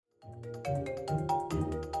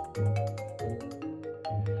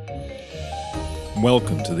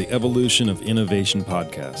Welcome to the Evolution of Innovation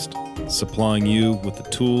podcast, supplying you with the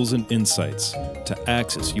tools and insights to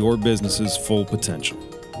access your business's full potential.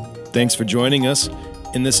 Thanks for joining us.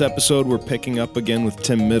 In this episode, we're picking up again with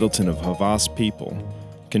Tim Middleton of Havas People,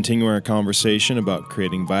 continuing our conversation about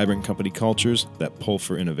creating vibrant company cultures that pull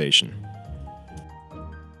for innovation.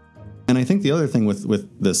 And I think the other thing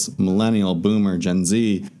with this millennial, boomer, Gen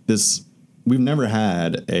Z, we've never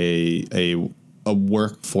had a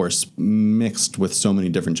workforce mixed with so many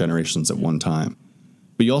different generations at one time.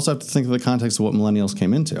 But you also have to think of the context of what millennials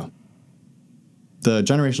came into. The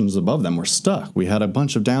generations above them were stuck. We had a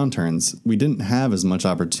bunch of downturns. We didn't have as much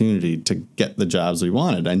opportunity to get the jobs we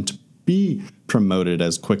wanted and to be promoted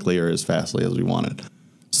as quickly or as fastly as we wanted.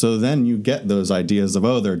 So then you get those ideas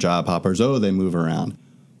of, they're job hoppers, they move around.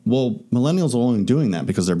 Well, millennials are only doing that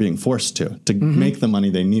because they're being forced to make the money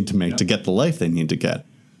they need to make to get the life they need to get.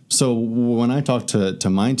 So when I talk to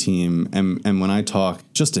my team and when I talk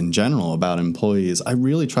just in general about employees, I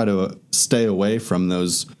really try to stay away from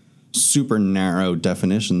those super narrow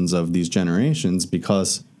definitions of these generations,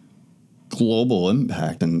 because global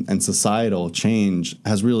impact and societal change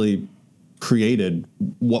has really created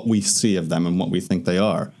what we see of them and what we think they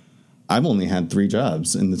are. I've only had 3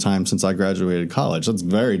 jobs in the time since I graduated college. That's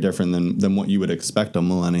very different than what you would expect a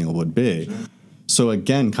millennial would be. Sure. So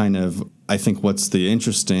again, kind of, I think what's the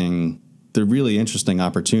really interesting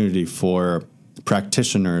opportunity for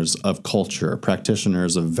practitioners of culture,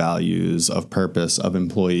 practitioners of values, of purpose, of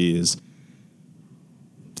employees.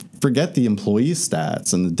 Forget the employee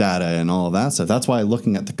stats and the data and all of that stuff. That's why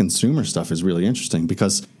looking at the consumer stuff is really interesting,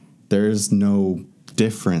 because there's no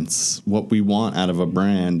difference. What we want out of a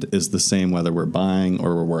brand is the same whether we're buying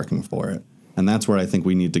or we're working for it. And that's where I think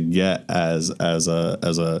we need to get as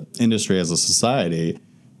a industry, as a society.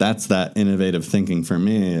 That's that innovative thinking for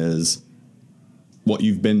me, is what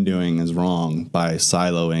you've been doing is wrong by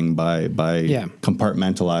siloing, by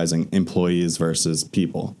compartmentalizing employees versus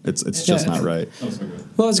people. It's just not right.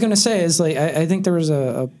 Well, I was going to say is I think there was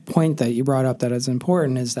a point that you brought up that is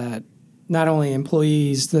important, is that not only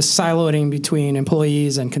employees, the siloing between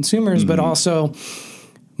employees and consumers, but also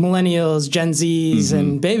millennials, Gen Zs,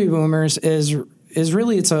 and baby boomers is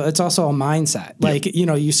really, it's also a mindset. Like,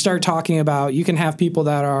 you start talking about, you can have people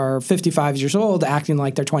that are 55 years old acting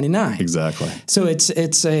like they're 29. Exactly. So it's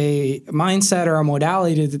a mindset or a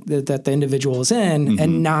modality that the individual is in,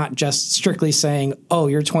 and not just strictly saying,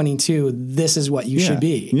 you're 22, this is what you should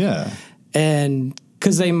be. Yeah. And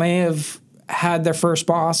because they may have had their first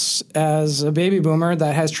boss as a baby boomer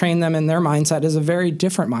that has trained them in their mindset is a very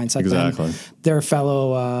different mindset than their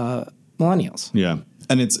fellow millennials. Yeah.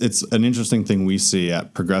 And it's an interesting thing we see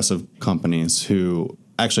at progressive companies who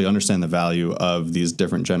actually understand the value of these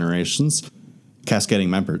different generations, cascading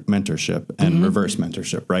mentorship and reverse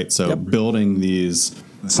mentorship, right? So building these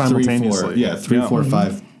simultaneously, 3, 4,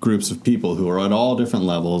 5 groups of people who are at all different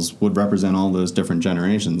levels, would represent all those different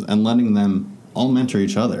generations, and letting them all mentor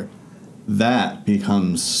each other. That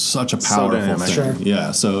becomes such a powerful thing. Sure.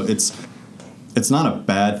 Yeah, so it's not a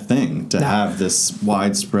bad thing to have this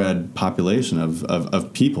widespread population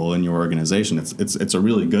of people in your organization. It's a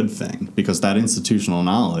really good thing, because that institutional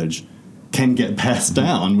knowledge can get passed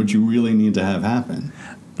down, which you really need to have happen.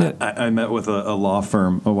 I met with a law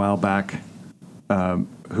firm a while back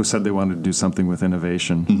who said they wanted to do something with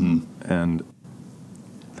innovation, and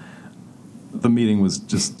the meeting was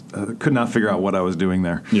just could not figure out what I was doing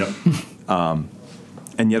there. Yep.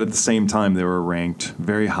 And yet at the same time, they were ranked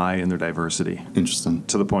very high in their diversity. Interesting.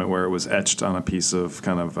 To the point where it was etched on a piece of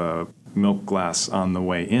kind of milk glass on the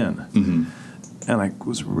way in. And I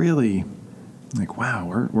was really like,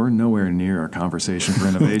 wow, we're nowhere near a conversation for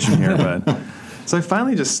innovation here. But so I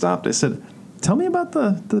finally just stopped. I said, tell me about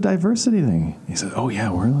the diversity thing. He said,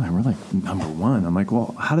 we're like number 1. I'm like,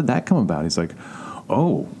 well, how did that come about? He's like,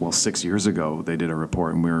 6 years ago they did a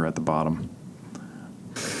report and we were at the bottom.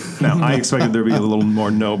 Now, I expected there to be a little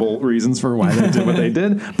more noble reasons for why they did what they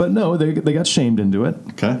did, but no, they got shamed into it.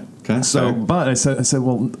 Okay. So, but I said,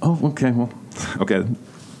 okay.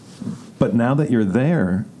 But now that you're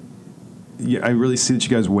there, I really see that you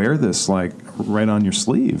guys wear this like right on your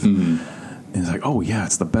sleeve. And he's like,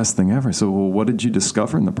 it's the best thing ever. So, what did you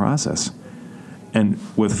discover in the process? And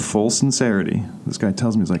with full sincerity, this guy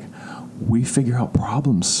tells me, he's like, we figure out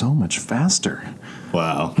problems so much faster.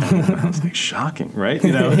 Wow. I was like, shocking, right?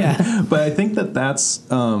 Yeah. But I think that's,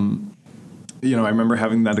 I remember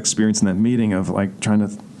having that experience in that meeting of like trying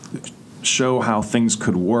to show how things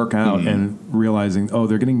could work out and realizing,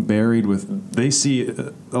 they're getting buried with, they see,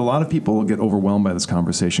 a lot of people get overwhelmed by this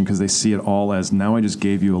conversation because they see it all as, now I just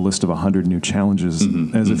gave you a list of 100 new challenges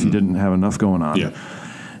as if you didn't have enough going on. Yeah.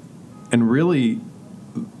 And really,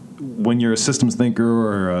 when you're a systems thinker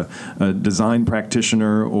or a design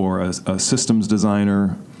practitioner or a systems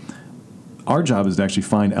designer, our job is to actually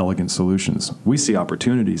find elegant solutions. We see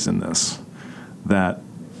opportunities in this, that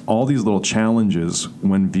all these little challenges,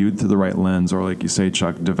 when viewed through the right lens, or like you say,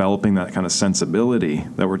 Chuck, developing that kind of sensibility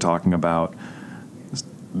that we're talking about,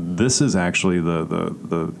 this is actually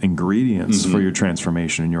the ingredients for your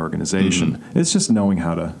transformation in your organization. It's just knowing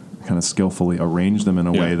how to kind of skillfully arrange them in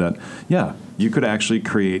a way that, you could actually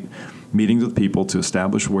create meetings with people to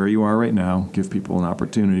establish where you are right now, give people an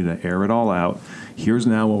opportunity to air it all out. Here's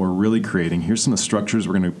now what we're really creating. Here's some of the structures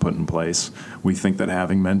we're going to put in place. We think that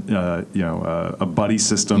having a buddy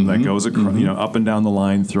system that goes up and down the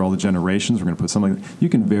line through all the generations, we're going to put something like that. You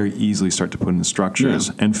can very easily start to put in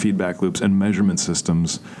structures and feedback loops and measurement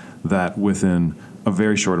systems that within a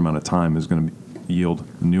very short amount of time is going to yield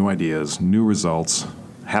new ideas, new results,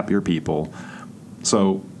 happier people.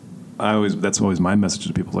 So that's always my message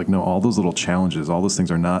to people. Like, no, all those little challenges, all those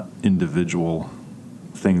things are not individual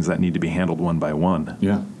things that need to be handled one by one.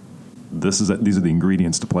 Yeah. These are the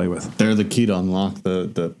ingredients to play with. They're the key to unlock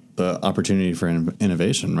the opportunity for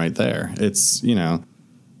innovation right there. It's,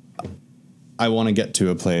 I want to get to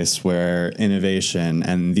a place where innovation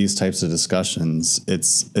and these types of discussions,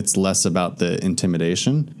 it's less about the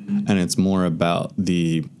intimidation and it's more about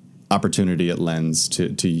the opportunity it lends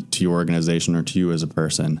to your organization or to you as a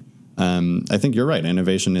person. I think you're right.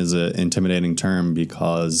 Innovation is an intimidating term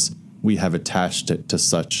because we have attached it to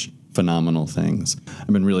such phenomenal things. I've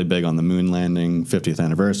been really big on the moon landing 50th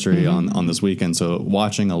anniversary on this weekend. So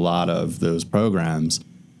watching a lot of those programs,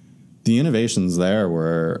 the innovations there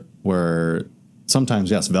were sometimes,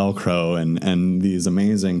 yes, Velcro and these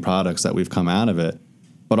amazing products that we've come out of it.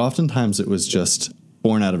 But oftentimes it was just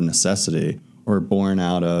born out of necessity or born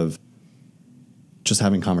out of just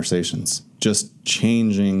having conversations, just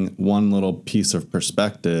changing one little piece of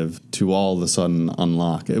perspective to all of a sudden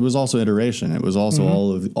unlock. It was also iteration. It was also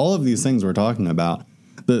all of these things we're talking about.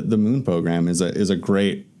 The Moon program is a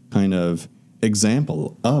great kind of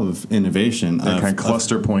example of innovation. The kind of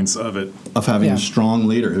cluster points of it. Of having a strong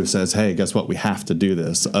leader who says, hey, guess what? We have to do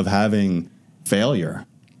this. Of having failure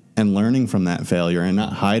and learning from that failure and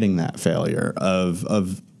not hiding that failure.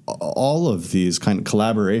 Of all of these kind of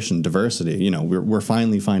collaboration, diversity. We're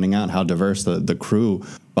finally finding out how diverse the crew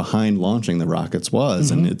behind launching the rockets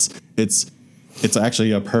was, and it's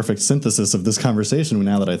actually a perfect synthesis of this conversation.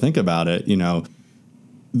 Now that I think about it,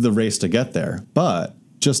 the race to get there. But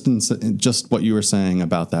just what you were saying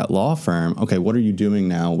about that law firm. Okay, what are you doing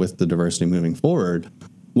now with the diversity moving forward?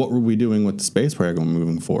 What were we doing with the space program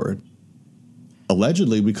moving forward?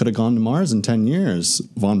 Allegedly, we could have gone to Mars in 10 years.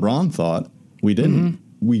 Von Braun thought. We didn't.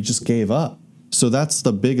 We just gave up. So that's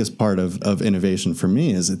the biggest part of innovation for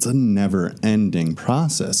me is it's a never-ending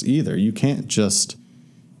process either. You can't just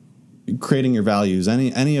creating your values.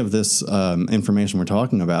 Any of this information we're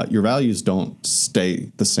talking about, your values don't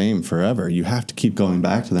stay the same forever. You have to keep going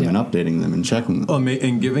back to them and updating them and checking them. Well,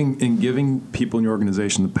 and giving people in your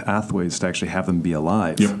organization the pathways to actually have them be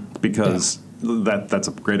alive. Yep. Because that's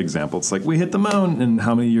a great example. It's like we hit the moon, and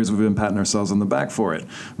how many years have we been patting ourselves on the back for it?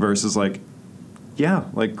 Versus like,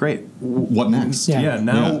 great. What next?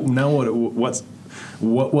 Now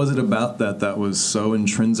what was it about that was so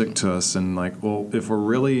intrinsic to us? And like, well, if we're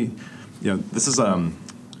really, this is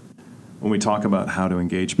when we talk about how to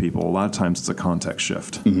engage people, a lot of times it's a context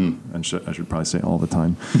shift. And I should probably say all the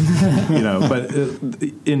time, but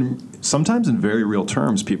sometimes in very real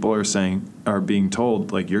terms, people are being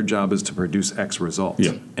told like your job is to produce X result.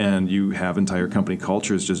 Yeah. And you have entire company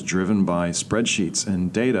cultures just driven by spreadsheets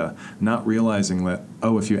and data, not realizing that,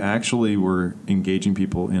 if you actually were engaging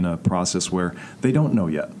people in a process where they don't know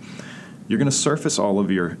yet, you're going to surface all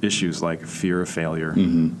of your issues like fear of failure,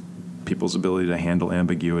 people's ability to handle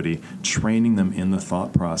ambiguity, training them in the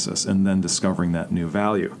thought process, and then discovering that new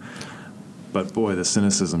value. But boy, the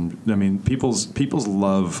cynicism, people's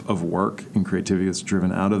love of work and creativity is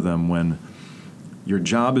driven out of them when your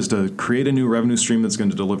job is to create a new revenue stream that's going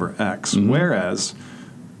to deliver X. Whereas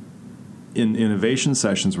in innovation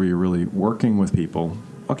sessions where you're really working with people,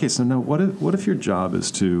 okay, so now what if your job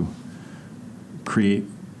is to create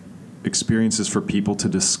experiences for people to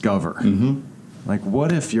discover? Like,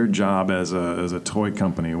 what if your job as a toy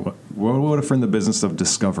company, what if we're in the business of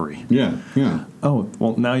discovery? Yeah. Oh,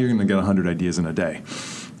 well, now you're going to get 100 ideas in a day.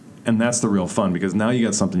 And that's the real fun, because now you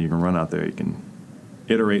got something you can run out there. You can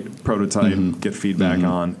iterate, prototype, get feedback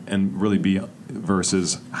on, and really be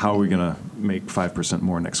versus how are we going to make 5%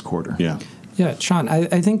 more next quarter? Yeah, Sean,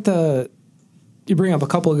 I think you bring up a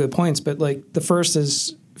couple of good points, but like the first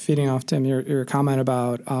is feeding off Tim, your comment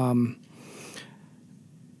about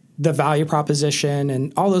the value proposition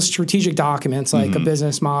and all those strategic documents, like a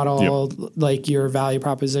business model, like your value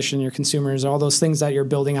proposition, your consumers, all those things that you're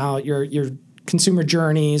building out, your consumer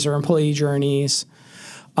journeys or employee journeys,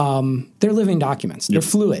 they're living documents. They're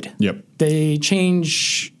fluid. They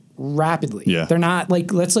change rapidly. They're not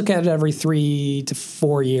like, let's look at it every 3 to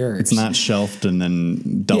 4 years. It's not shelved and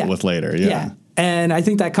then dealt with later. And I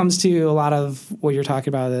think that comes to a lot of what you're talking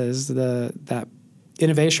about is that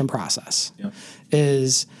innovation process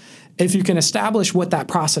is if you can establish what that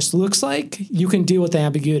process looks like, you can deal with the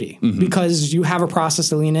ambiguity because you have a process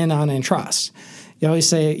to lean in on and trust. You always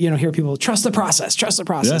say, hear people, trust the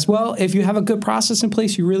process. Well, if you have a good process in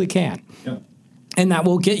place, you really can. And that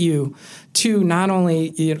will get you to not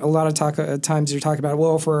only, a lot of times you're talking about,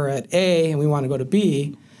 well, if we're at A and we want to go to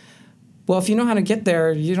B, well, if you know how to get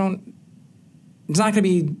there, it's not going to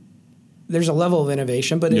be, there's a level of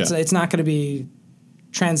innovation, but it's not going to be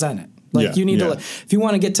transcendent. Like you need to, if you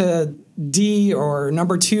want to get to D or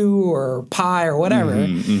number 2 or pi or whatever,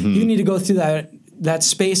 you need to go through that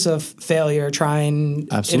space of failure, trying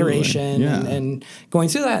iteration and going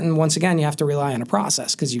through that. And once again, you have to rely on a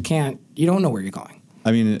process because you don't know where you're going.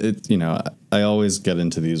 I mean, I always get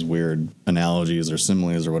into these weird analogies or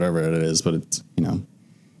similes or whatever it is, but it's,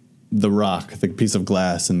 the rock, the piece of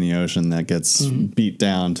glass in the ocean that gets beat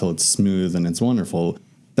down till it's smooth and it's wonderful.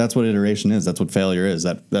 That's what iteration is. That's what failure is.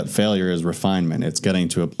 That failure is refinement. It's getting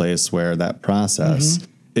to a place where that process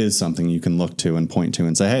is something you can look to and point to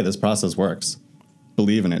and say, hey, this process works.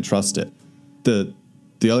 Believe in it. Trust it. The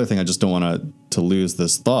other thing, I just don't want to lose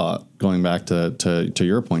this thought, going back to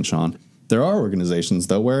your point, Sean, there are organizations,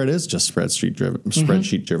 though, where it is just spreadsheet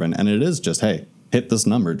driven, and it is just, hey, hit this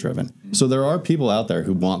number driven. So there are people out there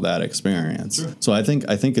who want that experience. Sure. So I think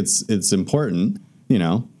it's important,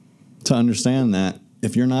 to understand that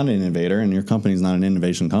if you're not an innovator and your company's not an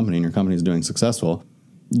innovation company and your company's doing successful,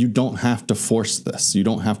 you don't have to force this. You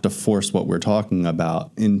don't have to force what we're talking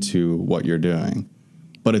about into what you're doing.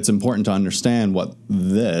 But it's important to understand what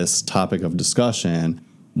this topic of discussion,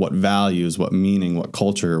 what values, what meaning, what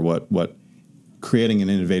culture, what creating an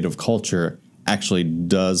innovative culture actually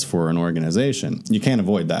does for an organization. You can't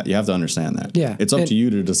avoid that. You have to understand that. Yeah. It's up to you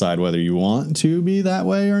to decide whether you want to be that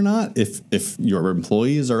way or not, if your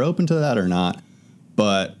employees are open to that or not.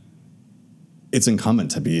 But it's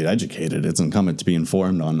incumbent to be educated. It's incumbent to be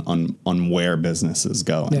informed on where business is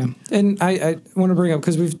going. Yeah. And I want to bring up,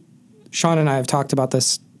 because Sean and I have talked about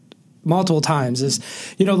this multiple times, is,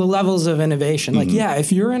 the levels of innovation. Like,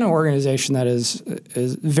 if you're in an organization that is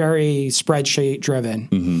very spreadsheet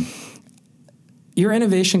driven, your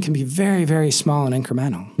innovation can be very, very small and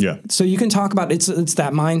incremental. Yeah. So you can talk about, it's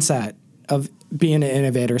that mindset of being an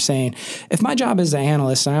innovator, saying, if my job is an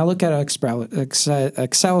analyst and I look at an Excel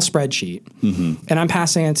spreadsheet and I'm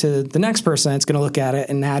passing it to the next person that's going to look at it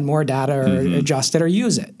and add more data or adjust it or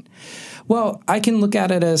use it. Well, I can look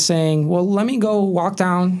at it as saying, well, let me go walk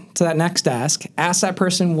down to that next desk, ask that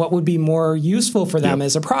person what would be more useful for them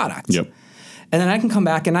as a product. And then I can come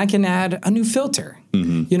back and I can add a new filter.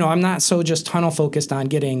 I'm not so just tunnel focused on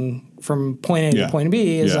getting from point A to point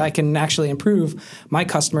B, is I can actually improve my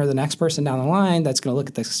customer, the next person down the line that's going to look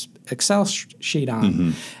at this Excel sheet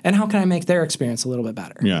on, and how can I make their experience a little bit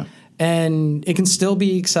better? And it can still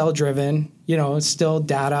be Excel driven, it's still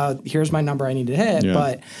data, here's my number I need to hit,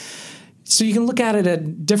 but so you can look at it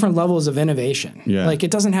at different levels of innovation. Like,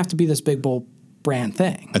 it doesn't have to be this big, bold brand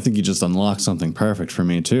thing. I think you just unlocked something perfect for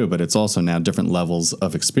me too, but it's also now different levels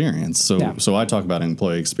of experience. So I talk about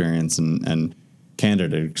employee experience and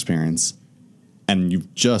candidate experience, and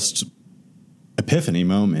you've just epiphany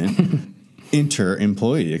moment.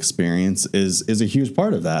 Inter-employee experience is a huge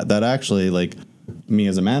part of that. That actually, like, me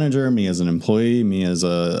as a manager, me as an employee, me as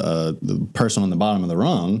a person on the bottom of the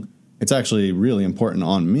rung, it's actually really important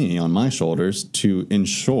on me, on my shoulders, to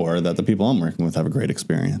ensure that the people I'm working with have a great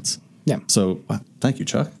experience. Yeah. So thank you,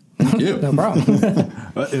 Chuck. Thank you. No problem.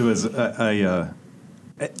 It was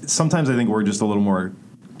sometimes I think we're just a little more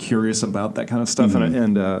curious about that kind of stuff,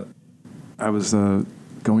 and I was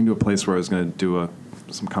going to a place where I was going to do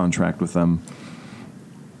some contract with them.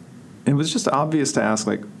 And it was just obvious to ask,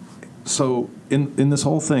 like, so in this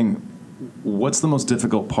whole thing, what's the most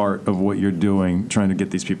difficult part of what you're doing trying to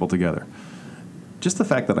get these people together? Just the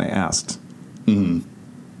fact that I asked.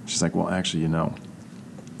 She's like, well, actually,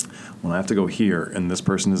 when I have to go here and this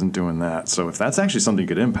person isn't doing that. So if that's actually something you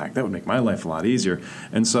could impact, that would make my life a lot easier.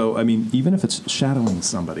 And so, I mean, even if it's shadowing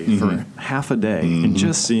somebody for half a day and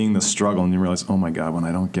just seeing the struggle, and you realize, oh my God, when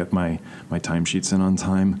I don't get my timesheets in on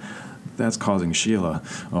time, that's causing Sheila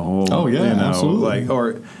a whole, absolutely.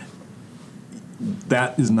 or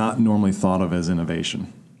that is not normally thought of as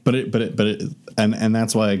innovation. And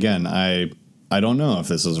that's why, again, I don't know if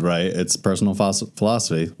this is right. It's personal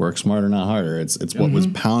philosophy. Work smarter, not harder. It's what was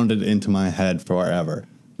pounded into my head forever,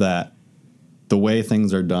 that the way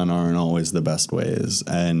things are done aren't always the best ways.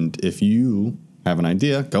 And if you have an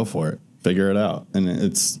idea, go for it. Figure it out. And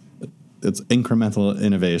it's incremental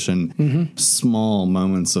innovation, small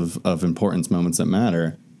moments of importance, moments that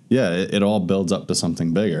matter. Yeah, it all builds up to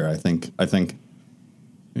something bigger. I think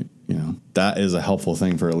that is a helpful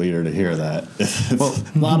thing for a leader to hear, that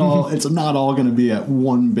it's not all going to be at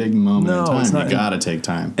one big moment in time. It's not. You got to take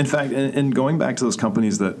time. In fact, and going back to those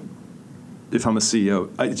companies that, if I'm a CEO,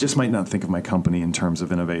 I just might not think of my company in terms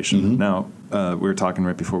of innovation. Now, we were talking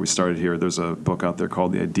right before we started here. There's a book out there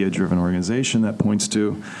called The Idea-Driven Organization that points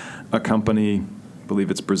to a company, I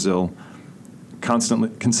believe it's Brazil,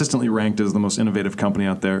 consistently ranked as the most innovative company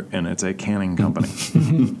out there, and it's a canning company.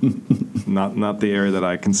 not the area that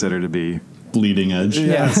I consider to be bleeding edge.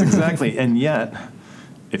 Yes, exactly. And yet,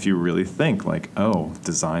 if you really think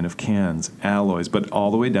design of cans, alloys, but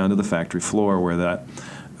all the way down to the factory floor, where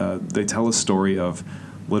they tell a story of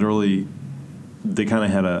literally they kind of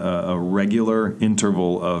had a regular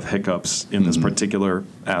interval of hiccups in this particular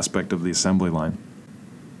aspect of the assembly line.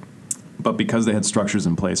 But because they had structures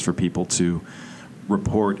in place for people to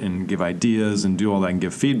report and give ideas and do all that and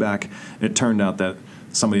give feedback, it turned out that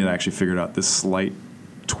somebody had actually figured out this slight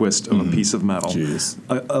twist of a piece of metal.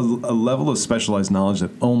 A level of specialized knowledge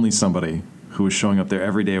that only somebody who was showing up there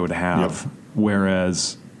every day would have,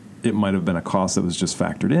 whereas it might have been a cost that was just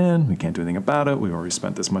factored in. We can't do anything about it. We've already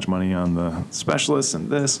spent this much money on the specialists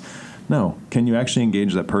and this. No. Can you actually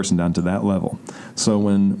engage that person down to that level? So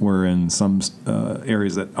when we're in some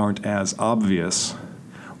areas that aren't as obvious,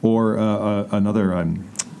 or another, I'm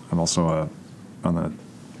also on the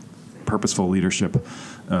purposeful leadership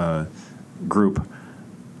group.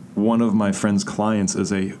 One of my friend's clients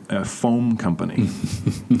is a foam company.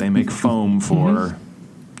 They make foam for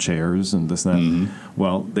chairs and this and that.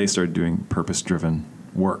 Well, they started doing purpose-driven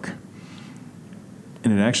work.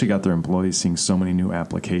 And it actually got their employees seeing so many new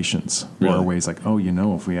applications, or ways like,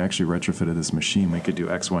 if we actually retrofitted this machine, we could do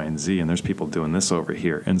X, Y, and Z, and there's people doing this over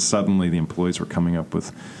here. And suddenly the employees were coming up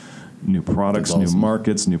with new products, new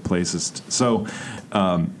markets, new places. So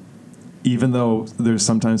even though there's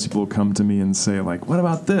sometimes people who come to me and say, like, what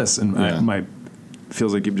about this? And my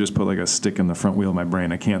feels like you just put like a stick in the front wheel of my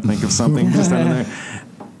brain. I can't think of something just down there.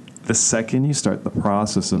 The second you start the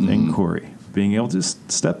process of inquiry, being able to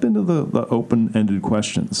just step into the open-ended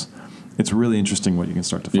questions, it's really interesting what you can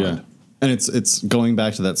start to find. Yeah. And it's going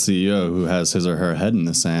back to that CEO who has his or her head in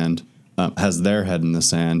the sand, has their head in the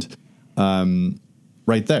sand,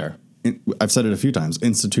 right there. I've said it a few times,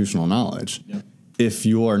 institutional knowledge. Yeah. If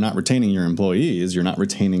you are not retaining your employees, you're not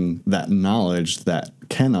retaining that knowledge that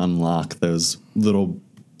can unlock those little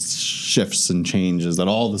shifts and changes that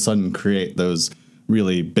all of a sudden create those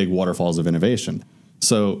really big waterfalls of innovation.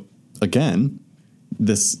 So again,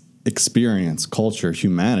 this experience, culture,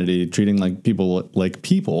 humanity, treating like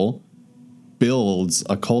people builds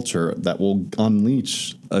a culture that will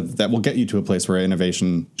unleash, that will get you to a place where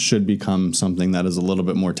innovation should become something that is a little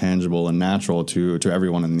bit more tangible and natural to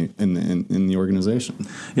everyone in the organization.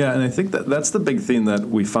 Yeah, and I think that's the big thing that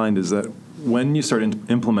we find is that when you start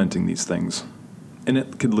implementing these things, and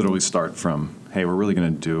it could literally start from, hey, we're really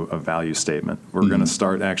going to do a value statement. We're going to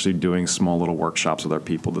start actually doing small little workshops with our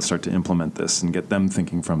people to start to implement this and get them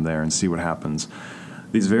thinking from there and see what happens.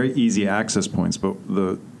 These very easy access points, but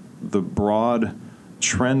the broad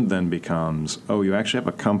trend then becomes, you actually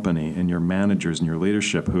have a company and your managers and your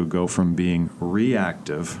leadership who go from being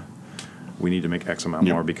reactive, we need to make X amount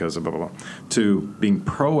more because of blah, blah, blah, to being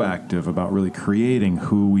proactive about really creating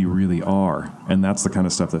who we really are. And that's the kind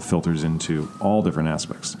of stuff that filters into all different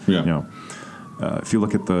aspects. Yeah. If you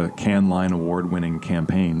look at the Cannes Line award-winning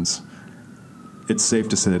campaigns, it's safe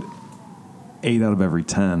to say that 8 out of every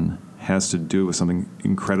 10 has to do with something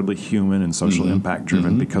incredibly human and social impact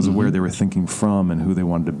driven because of where they were thinking from and who they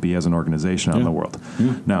wanted to be as an organization out in the world.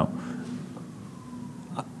 Yeah. Now,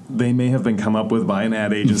 they may have been come up with by an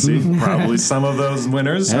ad agency. Probably some of those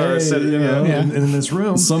winners are sitting in this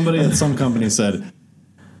room. Somebody at some company said,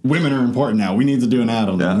 women are important now. We need to do an ad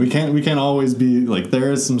on them. We can't always be like,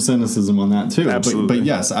 there is some cynicism on that too. Absolutely. But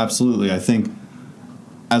yes, absolutely. I think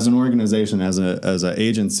as an organization, as an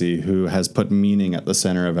agency who has put meaning at the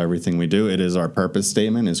center of everything we do, it is our purpose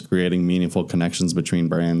statement, is creating meaningful connections between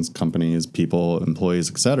brands, companies, people,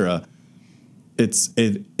 employees, etc.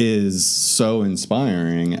 It is so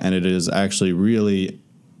inspiring, and it is actually really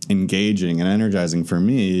engaging and energizing for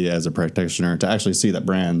me as a practitioner to actually see that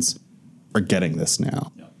brands are getting this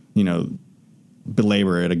now. Yeah.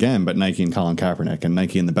 belabor it again, but Nike and Colin Kaepernick and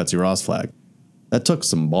Nike and the Betsy Ross flag, that took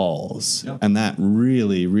some balls, and that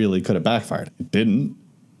really, really could have backfired. It didn't,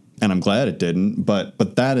 and I'm glad it didn't.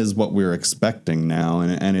 But that is what we're expecting now,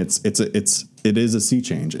 and it is a sea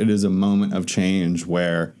change. It is a moment of change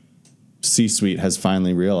where C-suite has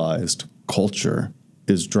finally realized culture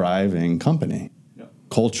is driving company.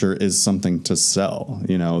 Culture is something to sell.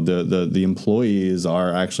 You know, the employees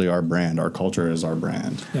are actually our brand. Our culture is our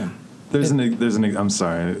brand. Yeah. There's an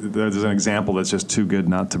example that's just too good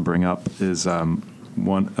not to bring up. Is the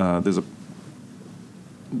Colin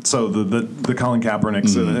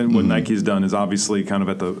Kaepernick and what Nike's done is obviously kind of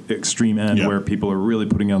at the extreme end where people are really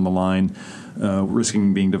putting it on the line,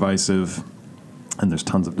 risking being divisive, and there's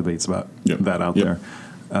tons of debates about that out there.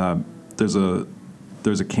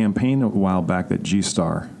 There's a campaign a while back that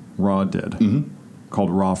G-Star Raw did called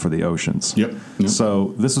Raw for the Oceans.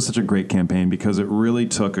 So this was such a great campaign because it really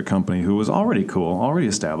took a company who was already cool, already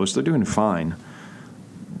established, they're doing fine,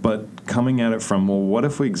 but coming at it from, well, what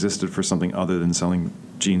if we existed for something other than selling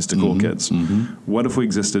jeans to cool kids? What if we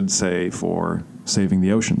existed, say, for saving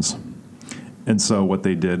the oceans? And so what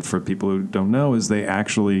they did, for people who don't know, is they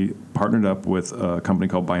actually partnered up with a company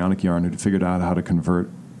called Bionic Yarn who figured out how to convert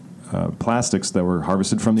plastics that were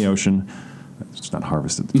harvested from the ocean. It's not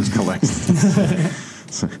harvested, just collected.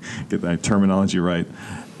 So get that terminology right.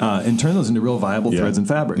 And turn those into real viable threads and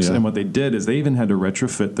fabrics. And what they did is they even had to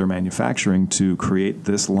retrofit their manufacturing to create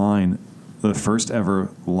this line, the first ever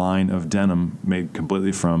line of denim made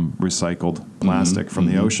completely from recycled plastic from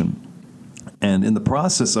the ocean. And in the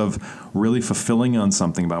process of really fulfilling on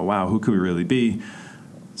something about, wow, who could we really be,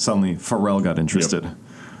 suddenly Pharrell got interested.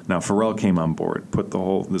 Now, Pharrell came on board, put the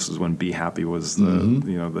whole, this is when Be Happy was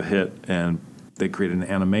the hit, and they created an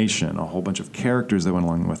animation, a whole bunch of characters that went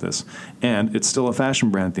along with this. And it's still a fashion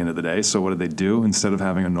brand at the end of the day, so what did they do? Instead of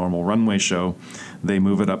having a normal runway show, they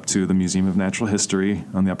move it up to the Museum of Natural History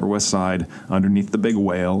on the Upper West Side, underneath the big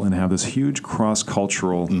whale, and have this huge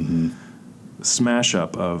cross-cultural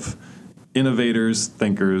smash-up of innovators,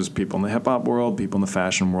 thinkers, people in the hip-hop world, people in the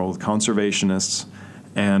fashion world, conservationists,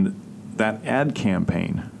 and that ad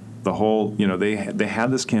campaign, the whole, they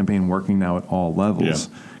had this campaign working now at all levels,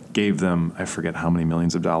 gave them, I forget how many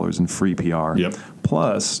millions of dollars in free PR.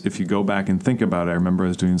 Plus, if you go back and think about it, I remember I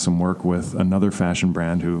was doing some work with another fashion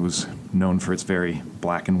brand who was known for its very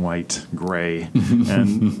black and white, gray,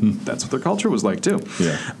 and that's what their culture was like too.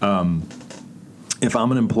 If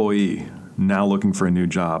I'm an employee now looking for a new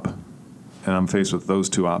job, and I'm faced with those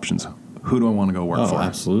two options, who do I want to go work for?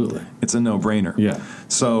 Absolutely. It's a no-brainer.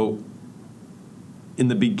 So in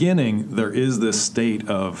the beginning, there is this state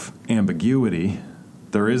of ambiguity.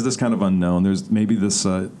 There is this kind of unknown. There's maybe this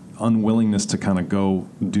unwillingness to kind of go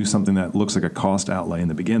do something that looks like a cost outlay in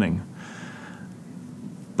the beginning.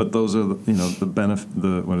 But those are the benefit.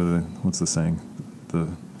 What's the saying? The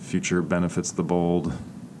future benefits the bold.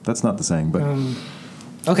 That's not the saying, but.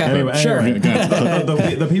 Okay, anyway, sure.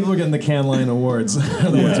 The people who are getting the Cannes Lion Awards,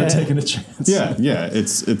 the ones who are taking a chance.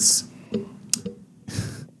 It's.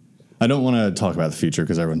 I don't want to talk about the future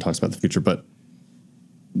because everyone talks about the future, but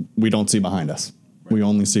we don't see behind us. Right. We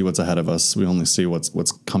only see what's ahead of us. We only see what's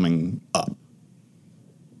coming up.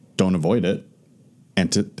 Don't avoid it.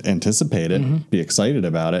 Anticipate it. Be excited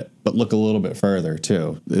about it, but look a little bit further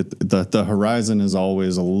too. The horizon is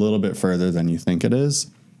always a little bit further than you think it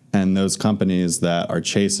is. And those companies that are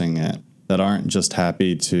chasing it, that aren't just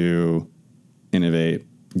happy to innovate,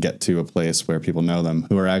 get to a place where people know them,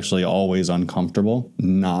 who are actually always uncomfortable,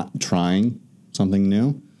 not trying something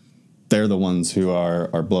new, they're the ones who are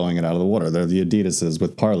blowing it out of the water. They're the Adidases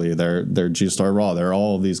with Parley. They're G-Star Raw. They're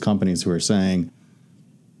all of these companies who are saying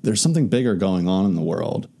there's something bigger going on in the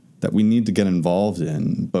world that we need to get involved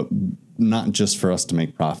in, but not just for us to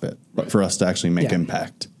make profit, but for us to actually make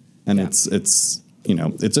impact. And it's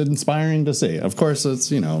inspiring to see. Of course,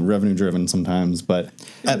 it's, revenue driven sometimes, but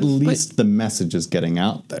at least the message is getting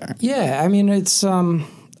out there. Yeah. I mean, it's, I've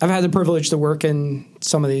had the privilege to work in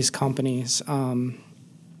some of these companies.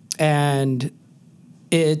 And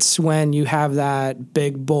it's when you have that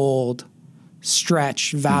big, bold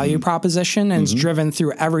stretch value proposition, and it's driven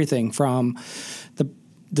through everything from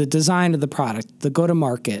the design of the product, the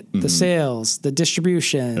go-to-market, the sales, the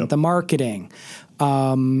distribution, the marketing.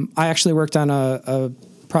 I actually worked on a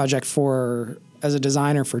project as a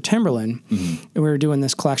designer for Timberland, and we were doing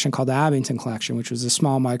this collection called the Abington Collection, which was a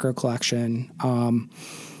small micro collection.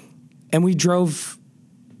 And we drove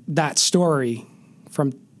that story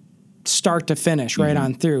from start to finish, right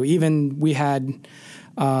on through. Even we had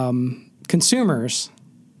consumers,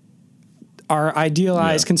 our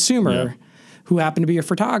idealized consumer, who happened to be a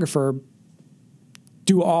photographer,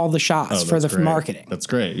 do all the shots for the marketing. That's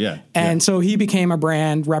great. Yeah. And so he became a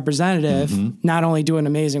brand representative, not only doing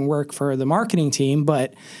amazing work for the marketing team,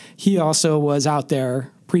 but he also was out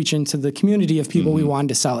there preaching to the community of people we wanted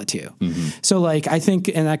to sell it to. So like, I think,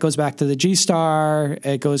 and that goes back to the G-Star,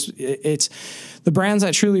 it's the brands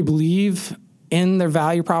that truly believe in their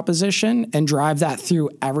value proposition and drive that through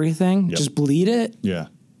everything, just bleed it,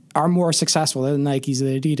 are more successful than Nike's,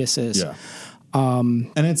 the Adidas is. Yeah.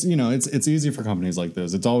 And it's, you know, it's easy for companies like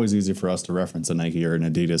those. It's always easy for us to reference a Nike or an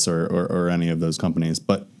Adidas or any of those companies.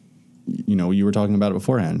 But, you know, you were talking about it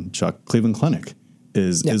beforehand, Chuck. Cleveland Clinic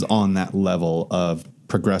is on that level of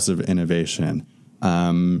progressive innovation.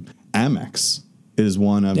 Amex is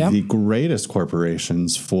one of the greatest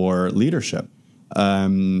corporations for leadership.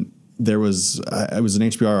 It was an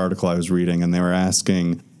HBR article I was reading, and they were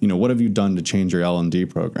asking, you know, what have you done to change your L&D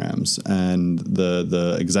programs? And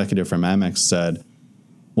the executive from Amex said,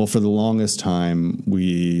 well, for the longest time,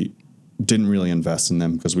 we didn't really invest in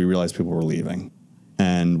them because we realized people were leaving.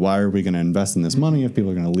 And why are we going to invest in this money if people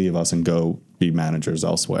are going to leave us and go be managers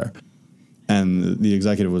elsewhere? And the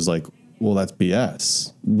executive was like, well, that's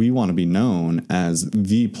BS. We want to be known as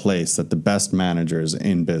the place that the best managers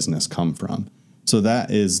in business come from. So that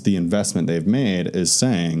is the investment they've made, is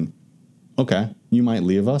saying, okay, you might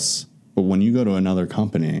leave us, but when you go to another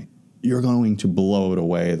company, you're going to blow it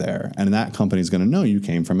away there. And that company's going to know you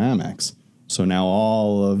came from Amex. So now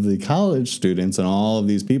all of the college students and all of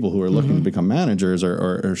these people who are looking to become managers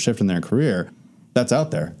or shift in their career, that's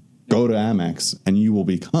out there. Go to Amex and you will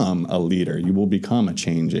become a leader. You will become a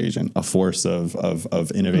change agent, a force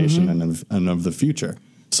of innovation and of the future.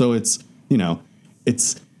 So it's, you know,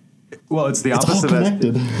 it's the opposite of that.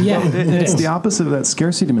 It's the opposite of that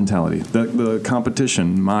scarcity mentality. The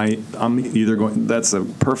competition. That's a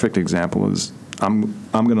perfect example. Is I'm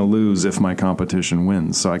going to lose if my competition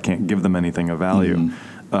wins, so I can't give them anything of value.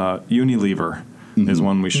 Unilever is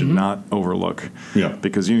one we should not overlook.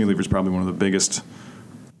 Because Unilever is probably one of the biggest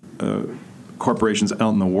corporations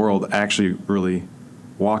out in the world, actually really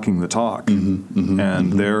walking the talk,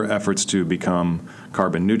 and their efforts to become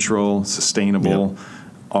carbon neutral, sustainable.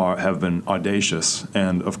 Have been audacious,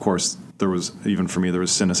 and of course there was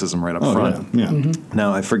cynicism right up front.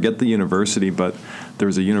 Now I forget the university, but there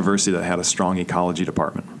was a university that had a strong ecology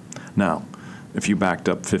department. Now, if you backed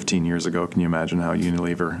up 15 years ago, can you imagine how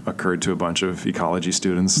Unilever occurred to a bunch of ecology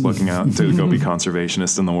students looking out to go be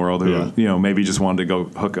conservationists in the world who maybe just wanted to go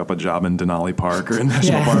hook up a job in Denali Park or in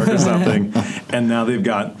National Park or something, and now they've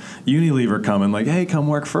got Unilever coming like, hey, come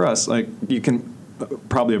work for us. Like, you can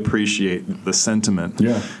probably appreciate the sentiment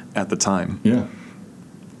at the time.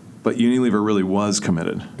 But Unilever really was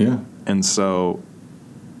committed. And so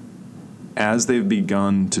as they've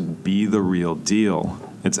begun to be the real deal,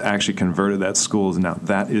 it's actually converted that schools. Now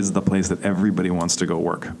that is the place that everybody wants to go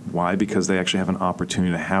work. Why? Because they actually have an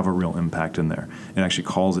opportunity to have a real impact in there. It actually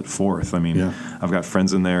calls it forth. I mean, I've got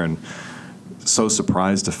friends in there and so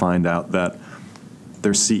surprised to find out that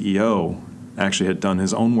their CEO actually had done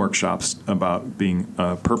his own workshops about being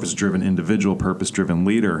a purpose-driven individual, purpose-driven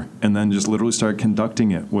leader, and then just literally started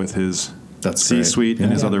conducting it with his C-suite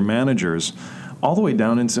and his other managers, all the way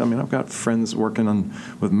down into, I've got friends working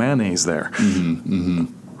with mayonnaise there who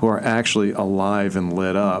are actually alive and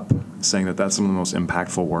lit up, saying that that's some of the most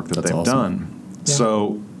impactful work that they've done.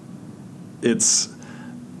 So it's,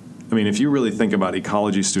 if you really think about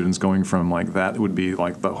ecology students going from like that would be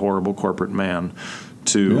like the horrible corporate man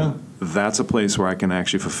to that's a place where I can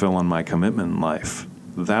actually fulfill on my commitment in life.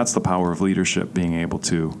 That's the power of leadership, being able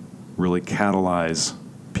to really catalyze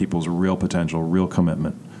people's real potential, real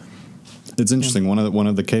commitment. It's interesting. One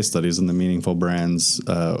of the case studies in the Meaningful Brands,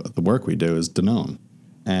 the work we do, is Danone,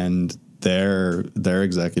 and their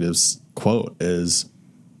executives' quote is,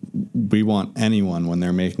 "We want anyone when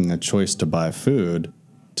they're making a choice to buy food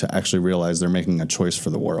to actually realize they're making a choice for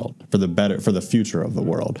the world, for the future of the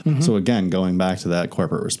world." So again, going back to that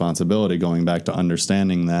corporate responsibility, going back to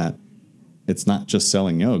understanding that it's not just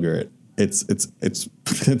selling yogurt. It's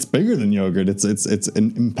bigger than yogurt. It's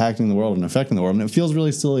impacting the world and affecting the world. And it feels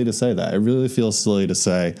really silly to say that. It really feels silly to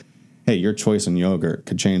say, hey, your choice in yogurt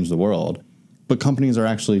could change the world. But companies are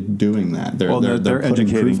actually doing that. They're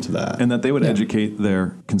educating to that. And that they would educate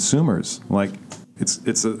their consumers. Like,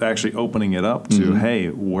 it's actually opening it up to, hey,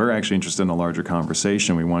 we're actually interested in a larger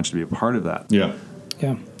conversation. We want you to be a part of that. Yeah.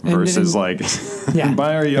 Versus buy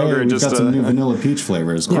our yogurt. Hey, we've got some new vanilla peach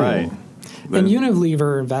flavors. Cool. Right. And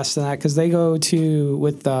Unilever invests in that because they go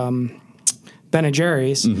with Ben &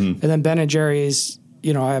 Jerry's, and then Ben & Jerry's,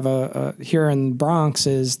 I have here in the Bronx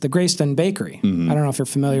is the Greyston Bakery. I don't know if you're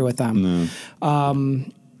familiar with them. No.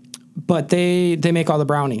 but they make all the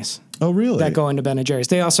brownies. Oh, really? That go into Ben &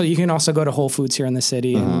 Jerry's. You can also go to Whole Foods here in the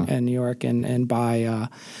city and New York and buy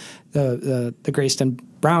the Greyston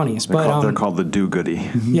brownies. They're called the Do Goody.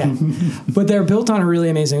 Yeah, but they're built on a really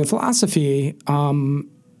amazing philosophy.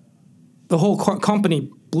 The whole company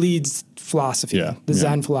bleeds philosophy,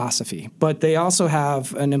 Zen philosophy, but they also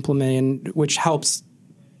have an implement which helps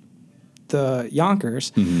the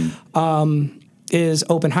Yonkers is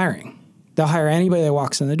open hiring. They'll hire anybody that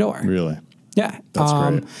walks in the door. Really? Yeah. That's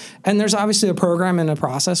great. And there's obviously a program and a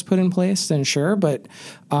process put in place to ensure, but,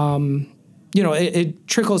 it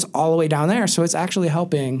trickles all the way down there. So it's actually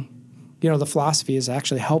helping, the philosophy is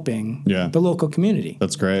actually helping the local community.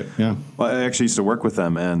 That's great. Yeah. Well, I actually used to work with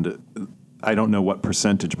them, and I don't know what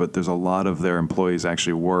percentage, but there's a lot of their employees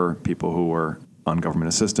actually were people who were on government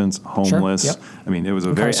assistance, homeless. Sure. Yep. I mean, it was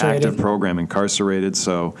a very active program, incarcerated.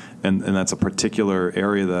 So, and that's a particular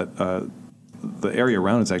area that the area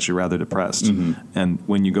around is actually rather depressed. And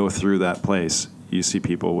when you go through that place, you see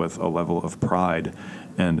people with a level of pride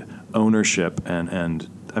and ownership, and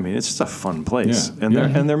I mean, it's just a fun place. Yeah.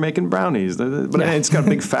 And they're making brownies, but it's got a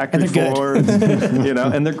big factory floor,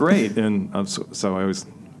 and they're great. And so I was.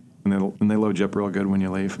 And they load you up real good when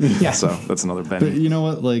you leave. Yeah. So that's another But benefit. you know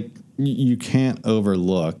what? Like, you can't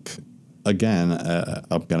overlook, again,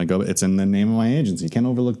 I'm going to go, it's in the name of my agency. You can't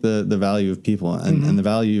overlook the value of people and the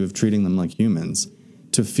value of treating them like humans.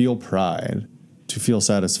 To feel pride, to feel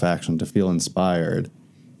satisfaction, to feel inspired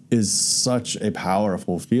is such a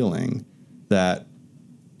powerful feeling that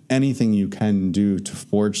anything you can do to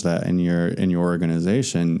forge that in your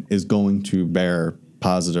organization is going to bear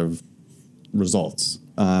positive results.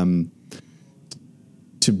 To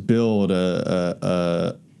build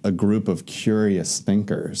a group of curious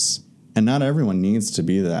thinkers, and not everyone needs to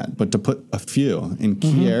be that, but to put a few in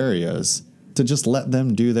key areas, to just let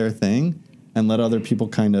them do their thing and let other people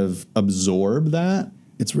kind of absorb that,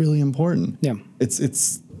 it's really important. Yeah.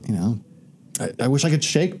 It's I wish I could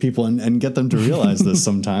shake people and get them to realize this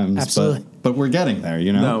sometimes. Absolutely. But we're getting there,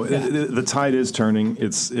 No, the tide is turning.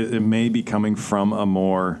 It may be coming from a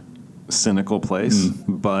more cynical place,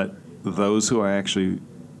 but those who are actually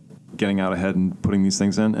getting out ahead and putting these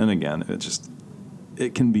things in, and again,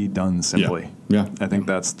 it can be done simply. Yeah. I think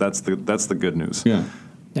that's the good news. Yeah.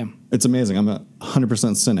 Yeah. It's amazing. I'm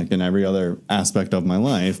 100% cynic in every other aspect of my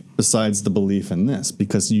life besides the belief in this,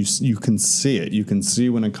 because you can see it. You can see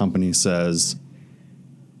when a company says,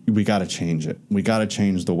 we got to change it. We got to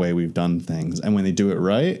change the way we've done things. And when they do it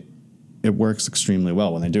right, it works extremely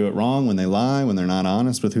well. When they do it wrong, when they lie, when they're not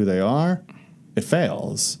honest with who they are, it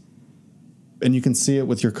fails. And you can see it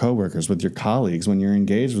with your coworkers, with your colleagues, when you're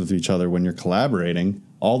engaged with each other, when you're collaborating.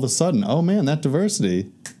 All of a sudden, oh man, that diversity,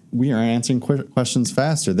 we are answering questions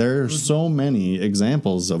faster. There are so many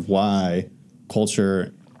examples of why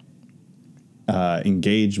culture,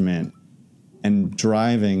 engagement, and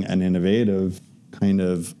driving an innovative kind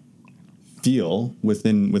of feel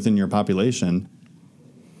within your population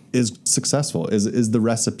is successful, is the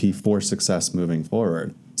recipe for success moving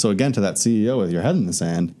forward. So again, to that CEO with your head in the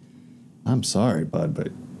sand, I'm sorry, bud,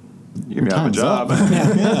 but You're gonna have a job.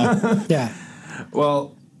 Yeah.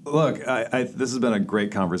 Well, look, this has been a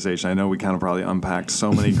great conversation. I know we kind of probably unpacked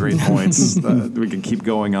so many great points. We can keep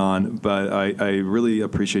going on, but I really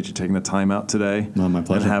appreciate you taking the time out today. No, my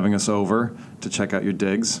pleasure. And having us over to check out your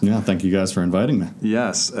digs. Yeah, thank you guys for inviting me.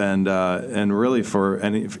 Yes, and really for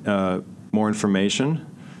any more information,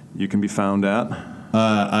 you can be found at.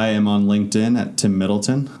 I am on LinkedIn at Tim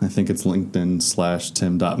Middleton. I think it's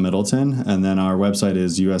LinkedIn/Tim.Middleton. And then our website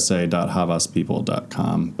is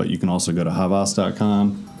usa.havaspeople.com. But you can also go to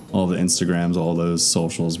havas.com. All the Instagrams, all those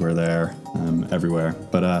socials were there, everywhere.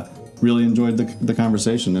 But really enjoyed the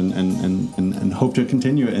conversation and hope to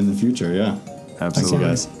continue it in the future. Yeah. Absolutely.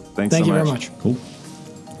 Thanks, guys. Thanks Thank so you much. very much. Cool.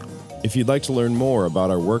 If you'd like to learn more about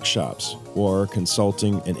our workshops or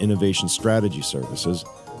consulting and innovation strategy services,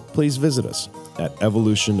 please visit us at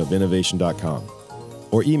evolutionofinnovation.com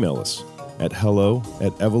or email us at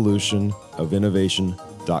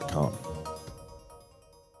hello@evolutionofinnovation.com.